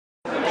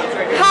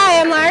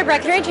Laura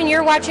Breckenridge, and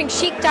you're watching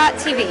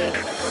Chic.tv.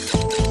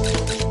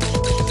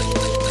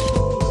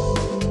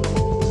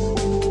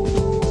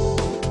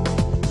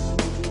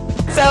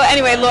 So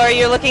anyway, Laura,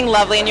 you're looking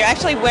lovely, and you're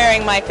actually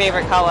wearing my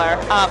favorite color.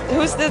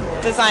 Who's the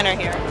designer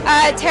here?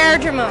 Tara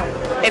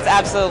Dramone. It's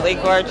absolutely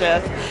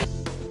gorgeous.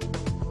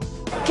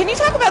 Can you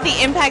talk about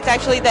the impact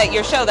actually that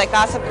your show, that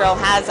Gossip Girl,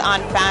 has on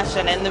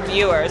fashion and the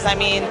viewers? I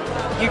mean,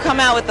 you come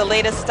out with the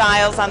latest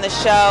styles on the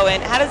show,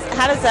 and how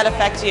does that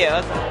affect you?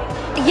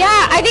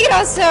 Yeah, I think it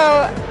also,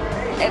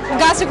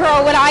 Gossip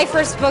Girl, when I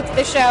first booked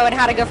the show and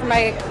had to go for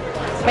my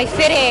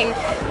fitting,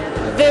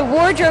 the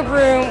wardrobe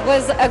room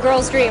was a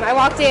girl's dream. I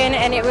walked in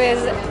and it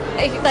was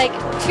like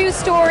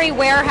two-story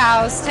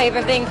warehouse type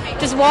of thing,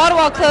 just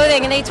wall-to-wall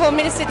clothing, and they told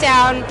me to sit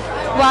down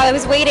while I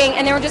was waiting,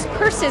 and there were just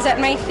purses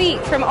at my feet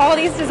from all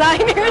these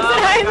designers, and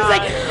I was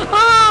like,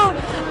 oh.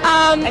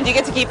 And do you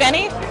get to keep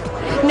any?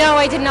 No,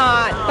 I did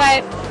not,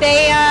 but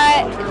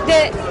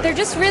they're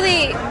just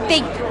really,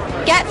 they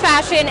get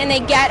fashion and they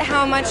get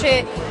how much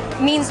it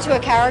means to a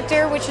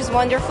character, which is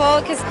wonderful,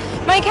 because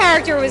my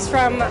character was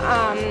from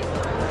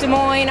Des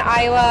Moines,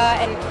 Iowa,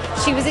 and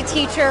she was a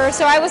teacher,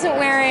 so I wasn't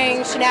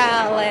wearing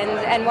Chanel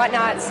and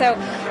whatnot, so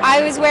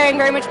I was wearing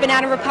very much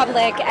Banana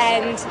Republic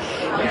and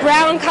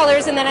brown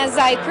colors, and then as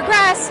I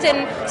progressed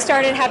and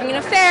started having an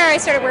affair, I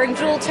started wearing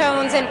jewel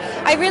tones, and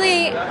I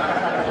really,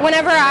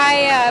 whenever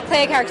I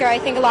play a character, I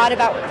think a lot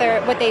about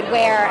what they'd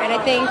wear, and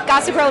I think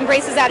Gossip Girl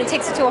embraces that and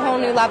takes it to a whole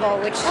new level,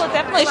 which well, it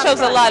definitely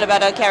shows a lot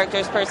about a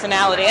character's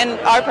personality and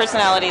our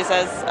personalities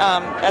as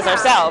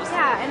ourselves.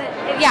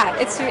 Yeah,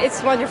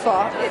 it's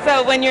wonderful.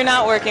 So when you're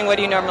not working, what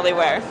do you normally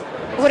wear?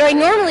 What do I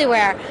normally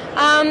wear?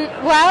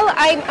 Well,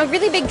 I'm a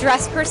really big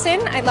dress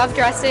person. I love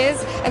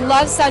dresses. I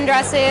love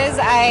sundresses.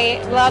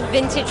 I love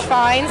vintage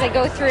finds. I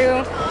go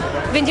through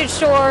vintage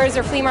stores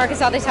or flea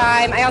markets all the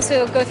time. I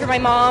also go through my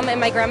mom and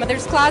my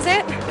grandmother's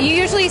closet. You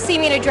usually see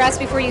me in a dress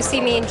before you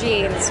see me in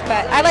jeans,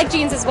 but I like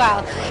jeans as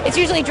well. It's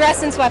usually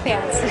dress and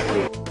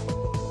sweatpants.